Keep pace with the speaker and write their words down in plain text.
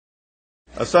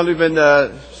Assemblyman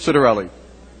Ciattarelli.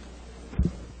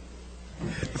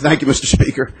 Thank you, Mr.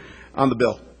 Speaker. On the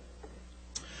bill.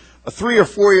 A 3- or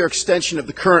 4-year extension of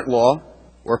the current law,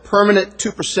 or a permanent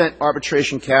 2%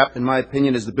 arbitration cap, in my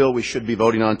opinion, is the bill we should be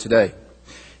voting on today.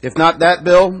 If not that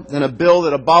bill, then a bill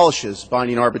that abolishes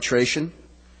binding arbitration,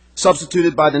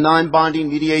 substituted by the non-binding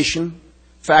mediation,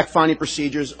 fact-finding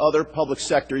procedures other public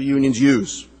sector unions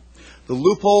use. The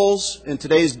loopholes in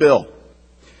today's bill,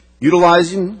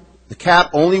 utilizing the cap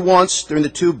only once during the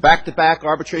 2 back-to-back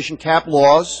arbitration cap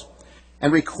laws,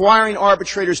 and requiring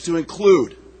arbitrators to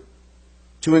include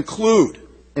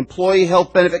employee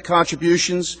health benefit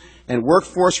contributions and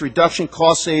workforce reduction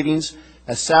cost savings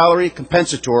as salary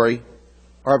compensatory,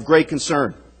 are of great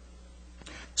concern.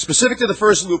 Specific to the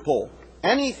first loophole,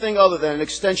 anything other than an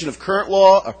extension of current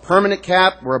law, a permanent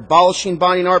cap, or abolishing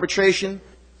binding arbitration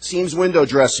seems window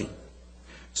dressing.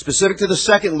 Specific to the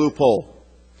second loophole,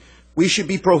 we should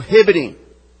be prohibiting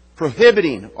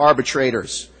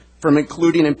arbitrators from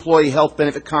including employee health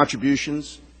benefit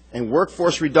contributions and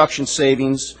workforce reduction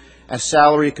savings as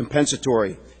salary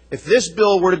compensatory. If this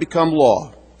bill were to become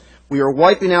law, we are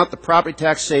wiping out the property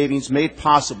tax savings made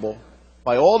possible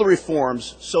by all the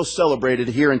reforms so celebrated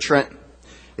here in Trenton.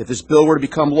 If this bill were to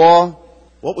become law,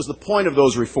 what was the point of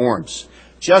those reforms?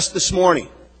 Just this morning,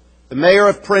 the mayor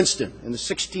of Princeton in the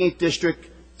 16th District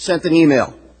sent an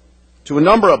email to a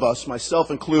number of us, myself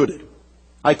included.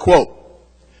 I quote,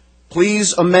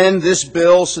 "Please amend this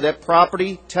bill so that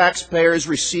property taxpayers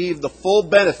receive the full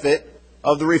benefit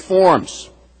of the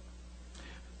reforms."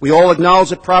 We all acknowledge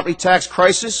the property tax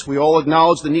crisis. We all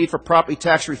acknowledge the need for property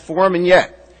tax reform, and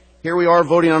yet, here we are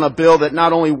voting on a bill that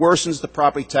not only worsens the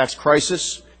property tax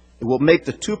crisis, it will make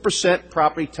the 2%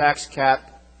 property tax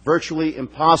cap virtually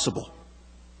impossible.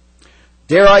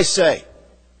 Dare I say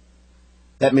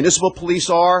that municipal police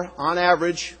are, on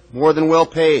average, more than well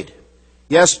paid.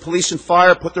 Yes, police and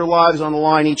fire put their lives on the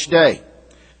line each day,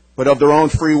 but of their own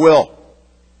free will.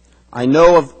 I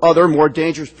know of other more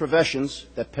dangerous professions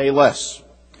that pay less.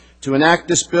 To enact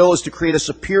this bill is to create a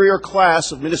superior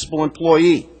class of municipal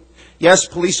employee. Yes,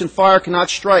 police and fire cannot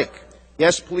strike.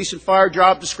 Yes, police and fire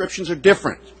job descriptions are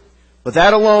different. But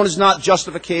that alone is not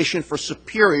justification for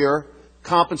superior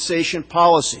compensation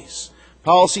policies.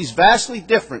 Policies vastly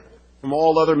different from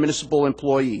all other municipal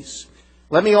employees.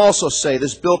 Let me also say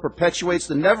this bill perpetuates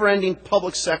the never-ending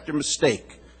public sector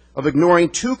mistake of ignoring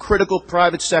 2 critical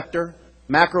private sector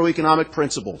macroeconomic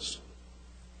principles: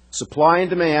 supply and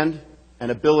demand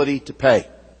and ability to pay.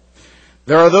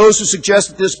 There are those who suggest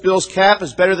that this bill's cap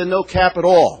is better than no cap at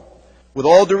all. With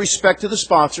all due respect to the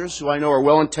sponsors, who I know are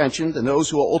well-intentioned, and those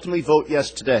who will ultimately vote yes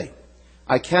today,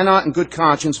 I cannot in good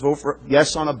conscience vote for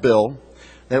yes on a bill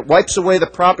that wipes away the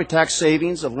property tax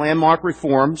savings of landmark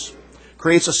reforms,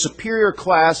 creates a superior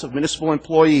class of municipal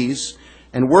employees,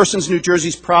 and worsens New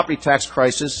Jersey's property tax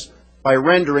crisis by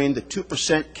rendering the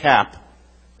 2% cap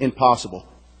impossible.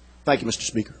 Thank you, Mr.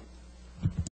 Speaker.